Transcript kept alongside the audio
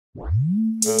Oh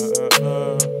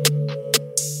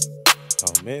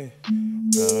man.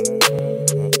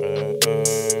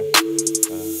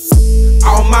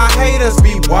 All my haters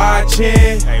be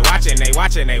watching. They watching. They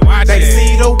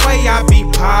see the way I be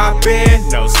popping.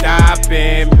 No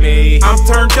stopping me. I'm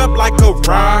turned up like a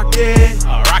rocket.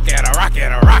 A rocket.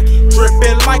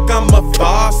 Dripping like I'm a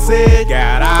faucet.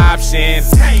 Got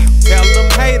options. Tell them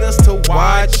haters to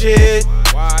watch it.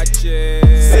 Watch it.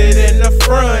 Sit in the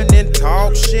front and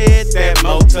talk shit. That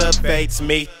motivates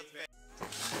me.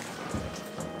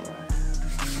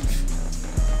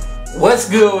 What's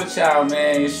good with y'all,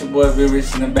 man? It's your boy Bill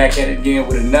Rich, and I'm back at it again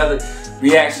with another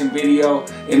reaction video.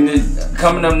 And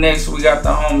coming up next, we got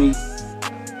the homie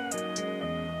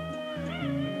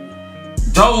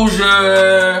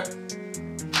Doja.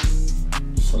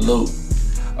 Salute.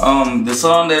 The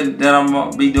song that I'm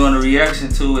gonna be doing a reaction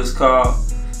to is called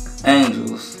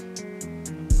Angels.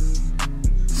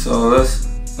 So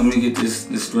let me get this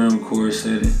screen recorder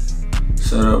set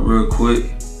up real quick.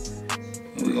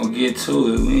 We gonna get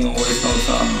to it. We ain't gonna waste no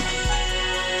time.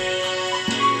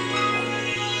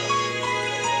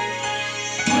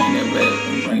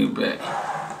 Bring it back.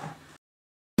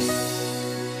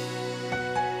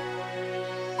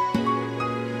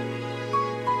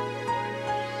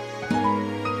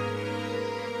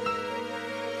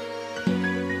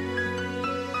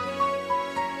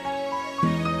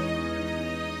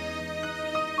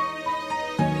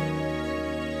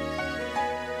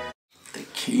 The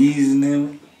keys and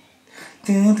everything.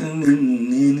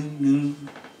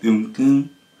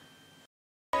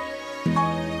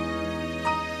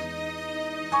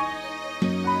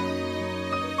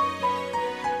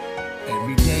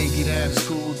 Every day get out of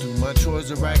school, do my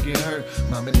chores or I get hurt.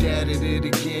 Mom and dad at it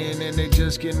again and they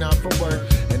just getting out from work.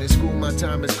 And in school my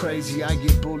time is crazy, I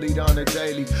get bullied on a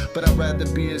daily. But I'd rather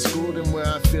be at school than where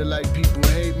I feel like people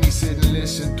hate me. Sit and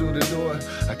listen through the door,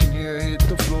 I can hear her hit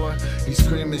the floor. He's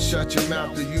screaming, shut your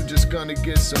mouth or you just gonna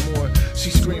get some more.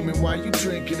 She's screaming, why you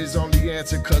drinking? His only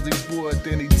answer, cause he's bored.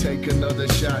 Then he take another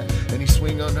shot and he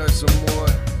swing on her some more.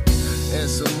 And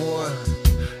some more.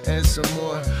 And some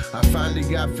more. I finally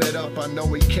got fed up, I know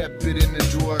he kept it in the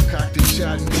drawer. Cocked his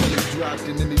shot until it dropped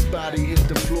and then his body hit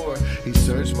the floor. He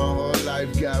searched my whole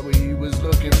life, got what he was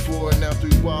looking for. Now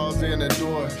 3 walls and a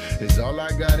door is all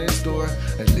I got in store.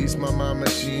 At least my mama,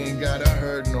 she ain't gotta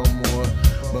hurt no more.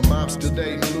 But mom still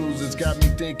dating losers, got me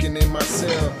thinking in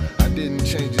myself. I didn't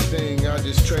change a thing, I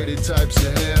just traded types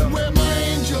of hell. Where my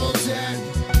angels at?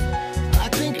 I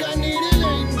think I need an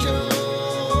angel.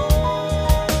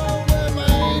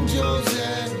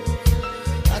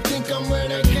 Where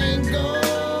they can't go.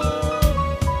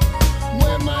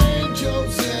 Where my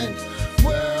angels at?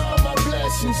 Where are my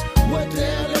blessings? What the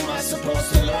hell am I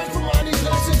supposed to learn from all these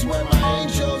lessons? Where my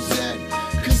angels at?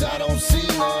 Cause I don't see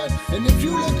none. And if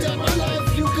you looked at my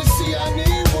life, you could see I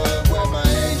need one. Where my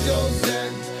angels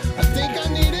at? I think I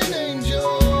need an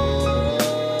angel.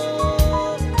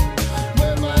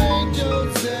 Where my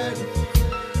angels at?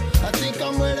 I think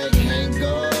I'm where they can't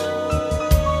go.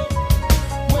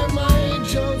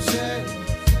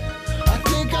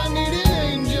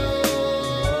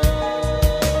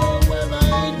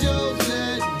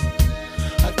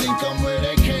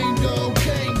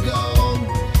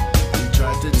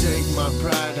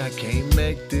 Can't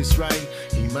make this right.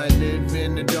 He might live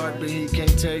in the dark, but he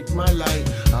can't take my light.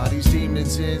 All these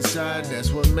demons inside,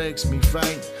 that's what makes me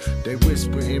fight. They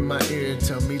whisper in my ear,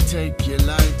 tell me take your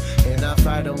life. And I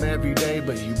fight him every day,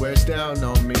 but he wears down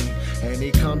on me. And he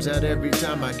comes out every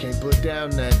time I can't put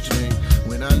down that drink.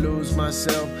 When I lose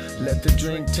myself, let the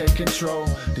drink take control.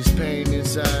 This pain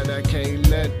inside, I can't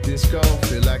let this go.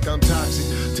 Feel like I'm toxic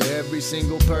to every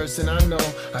single person I know.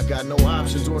 I got no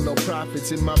options or no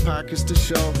profits in my pockets to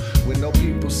show. When no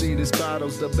people see this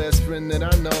bottle's the best friend that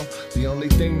I know. The only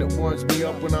thing that warms me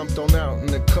up when I'm thrown out in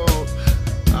the cold.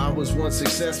 I was once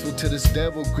successful till this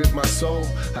devil gripped my soul.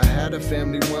 I had a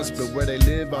family once, but where they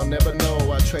live I'll never know.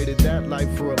 I traded that life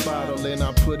for a bottle and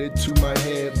I put it to my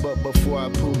head. But before I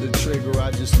pulled the trigger,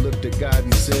 I just looked at God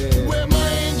and said, where my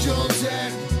angels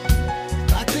at?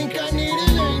 I think I need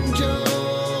an angel.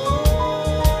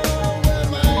 Where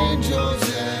my angels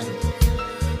at?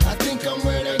 I think I'm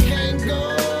where they can't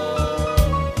go.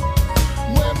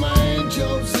 Where my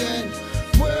angels at?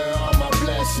 Where are my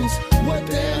blessings? What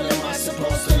the hell am I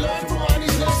supposed to learn from all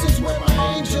these lessons? Where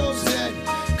my angels at?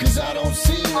 Cause I don't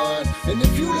see none. And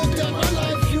if you looked at my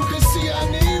life, you could see I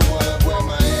need one. Where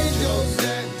my angels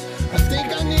at? I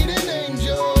think I need an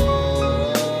angel.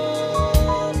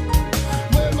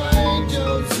 Where my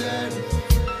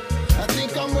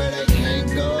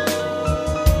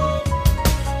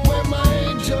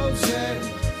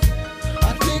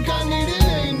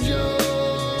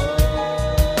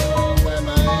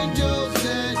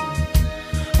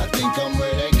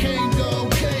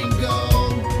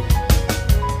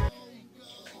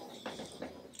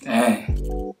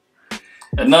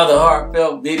Another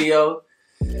heartfelt video.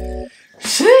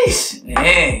 Sheesh,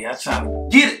 man, y'all trying to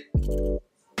get it.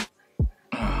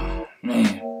 Oh,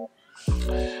 man.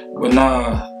 But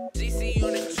nah,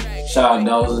 shout out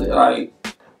those, like,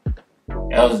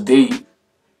 that was deep.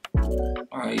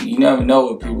 Like, you never know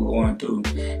what people going through.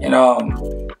 And I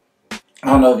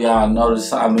don't know if y'all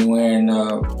noticed, I've been wearing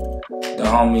the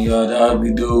homie, the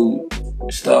ugly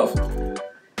dude stuff,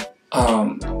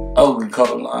 ugly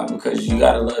color line, because you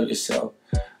gotta love yourself.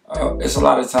 It's a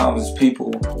lot of times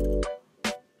people,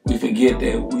 we forget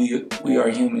that we are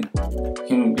human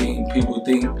beings. People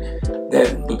think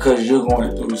that because you're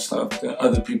going through stuff that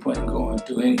other people ain't going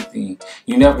through anything.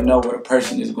 You never know what a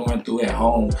person is going through at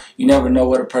home. You never know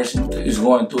what a person is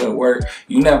going through at work.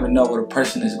 You never know what a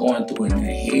person is going through in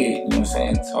their head. You know what I'm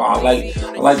saying? So I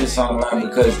like this song a lot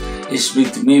because it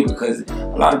speaks to me, because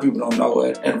a lot of people don't know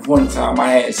it. At one time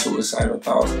I had suicidal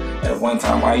thoughts. At one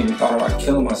time I even thought about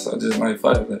killing myself, just like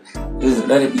fuck it. Just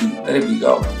let it be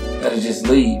go. Let it just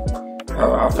leave.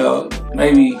 I felt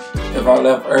maybe if I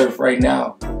left Earth right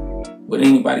now, would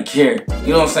anybody care?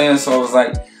 You know what I'm saying? So it's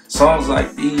like songs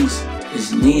like these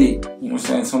is needed. You know what I'm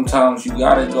saying? Sometimes you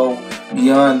gotta go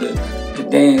beyond the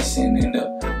dancing and the, you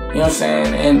know what I'm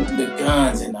saying, and the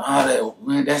guns and all that.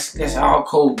 Man, that's all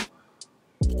cool.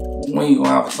 When you gonna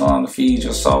have a song to feed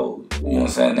your soul? You know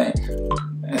what I'm saying?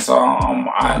 And so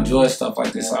I enjoy stuff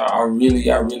like this. I really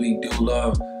do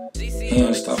love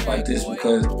hearing stuff like this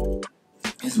because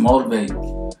it's motivating. You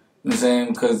know what I'm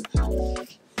saying? Because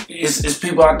it's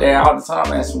people out there all the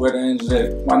time asking where the angel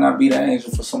is. Why not be the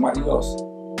angel for somebody else?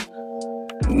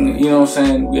 You know what I'm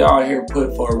saying? We all here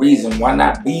put for a reason. Why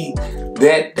not be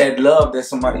that love that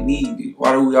somebody needs?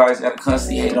 Why do we always gotta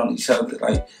constantly hate on each other?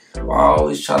 Like, why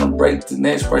always trying to break the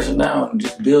next person down and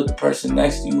just build the person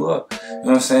next to you up? You know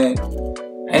what I'm saying?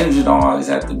 Angels don't always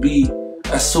have to be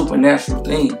a supernatural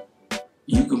thing.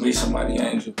 You can be somebody's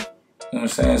angel. You know what I'm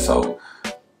saying? So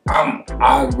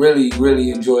I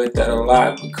really enjoyed that a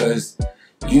lot, because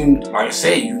you, like I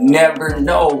said, you never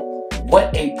know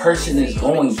what a person is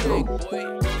going through.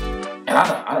 And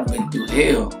I done been through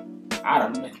hell.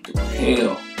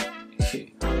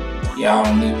 Y'all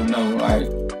don't even know, like,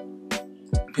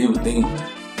 people think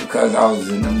because I was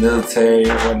in the military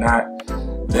or whatnot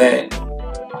that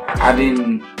I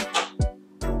didn't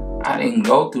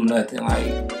go through nothing.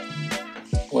 Like,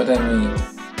 what that mean?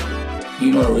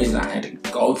 You know the reason I had to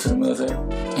go to the military?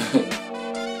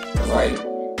 Like,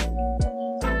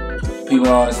 people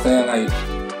don't understand, like,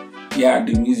 yeah, I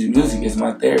do music. Music is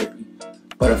my therapy.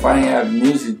 But if I ain't have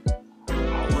music,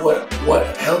 what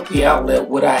healthy outlet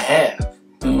would I have?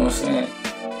 You know what I'm saying?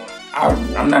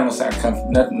 I'm not gonna say I come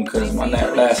from nothing, because my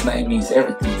last name means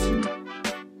everything to me.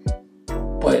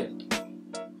 But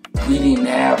we didn't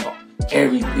have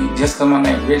everything. Just because my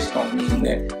name Rich don't mean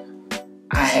that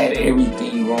I had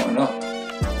everything growing up.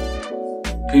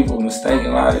 People mistaken a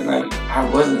lot of, like, I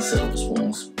wasn't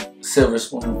silver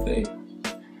spoon fed.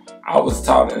 I was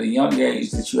taught at a young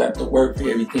age that you have to work for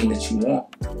everything that you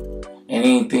want. And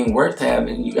anything worth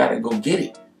having, you gotta go get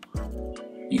it.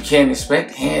 You can't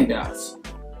expect handouts.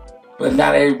 But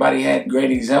not everybody had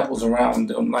great examples around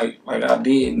them like I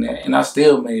did, and I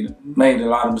still made a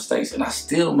lot of mistakes, and I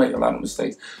still make a lot of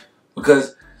mistakes.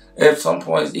 Because at some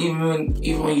points, even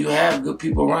when you have good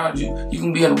people around you, you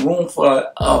can be in a room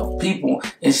full of people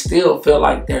and still feel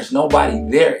like there's nobody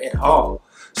there at all.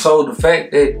 So the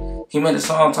fact that he made a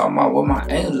song talking about where my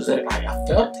angels at, like, I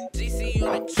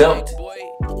felt it.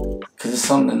 Because it's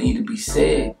something that needs to be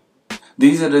said.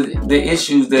 These are the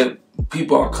issues that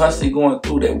people are constantly going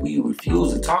through that we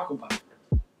refuse to talk about.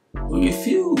 We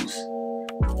refuse.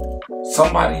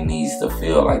 Somebody needs to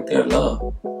feel like they're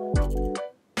loved.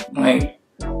 Like,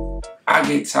 I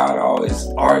get tired of always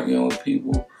arguing with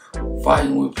people,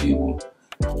 fighting with people.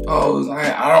 Oh, it's like,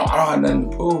 I don't have nothing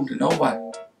to prove to nobody.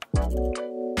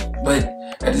 But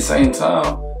at the same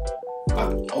time,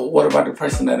 what about the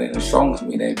person that ain't as strong as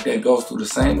me, that goes through the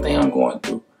same thing I'm going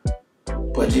through,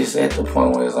 but just at the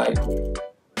point where it's like,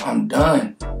 I'm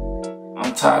done.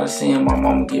 I'm tired of seeing my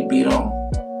mama get beat on.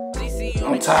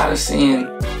 I'm tired of seeing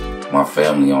my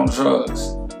family on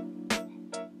drugs.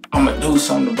 I'm gonna do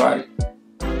something about it.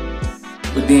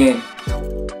 But then,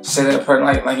 say that person,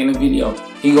 like in the video,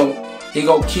 he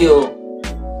go kill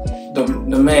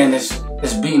the man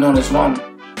that's beating on his mama.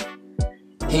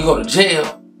 He go to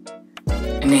jail,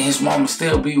 and then his mama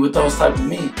still be with those type of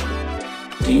men.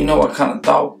 Do you know what kind of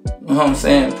thought, you know what I'm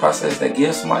saying, process that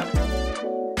gives somebody?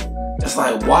 It's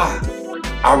like, why?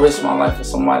 I risk my life for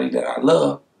somebody that I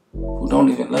love who don't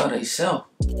even love themselves.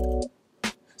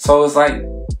 So it's like,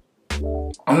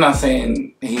 I'm not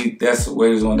saying that's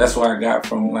where he's going. That's where I got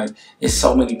from. Like, there's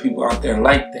so many people out there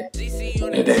like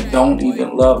that don't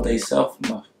even love themselves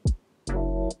enough.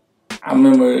 I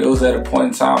remember it was at a point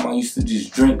in time I used to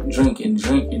just drink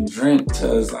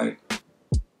till it's like,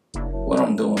 what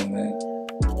I'm doing, man?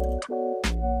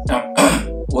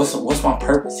 What's my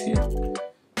purpose here? You know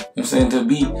what I'm saying?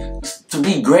 To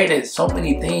be great at so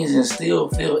many things and still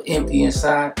feel empty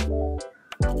inside.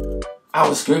 I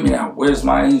was screaming out, where's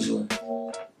my angel?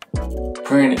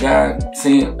 Praying to God,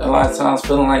 seeing a lot of times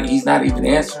feeling like he's not even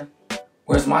answering.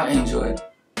 Where's my angel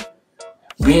at?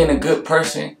 Being a good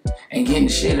person and getting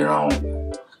shitted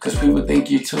on because people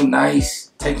think you're too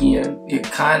nice, taking your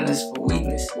kindness for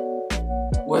weakness.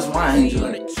 Where's my angel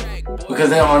at? Because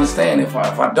they don't understand, if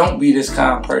I don't be this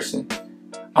kind of person,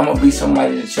 I'm gonna be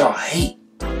somebody that y'all hate.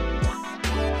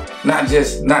 Not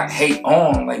just not hate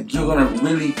on, like you're gonna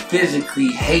really physically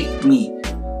hate me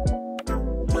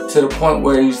to the point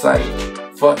where it's like,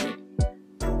 fuck it,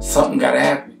 something gotta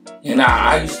happen. And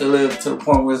I used to live to the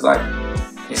point where it's like,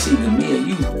 it's either me or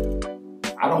you.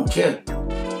 I don't care.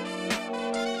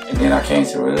 And then I came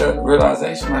to a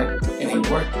realization like, it ain't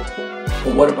working.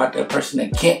 But what about that person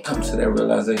that can't come to that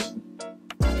realization?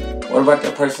 What about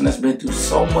that person that's been through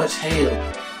so much hell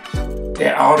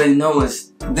that all they know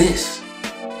is this?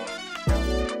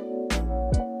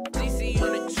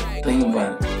 Think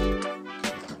about it.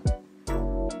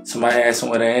 Somebody asked them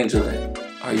where the angel at.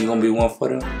 Are you gonna be one for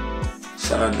them?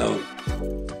 Shout out, Dope.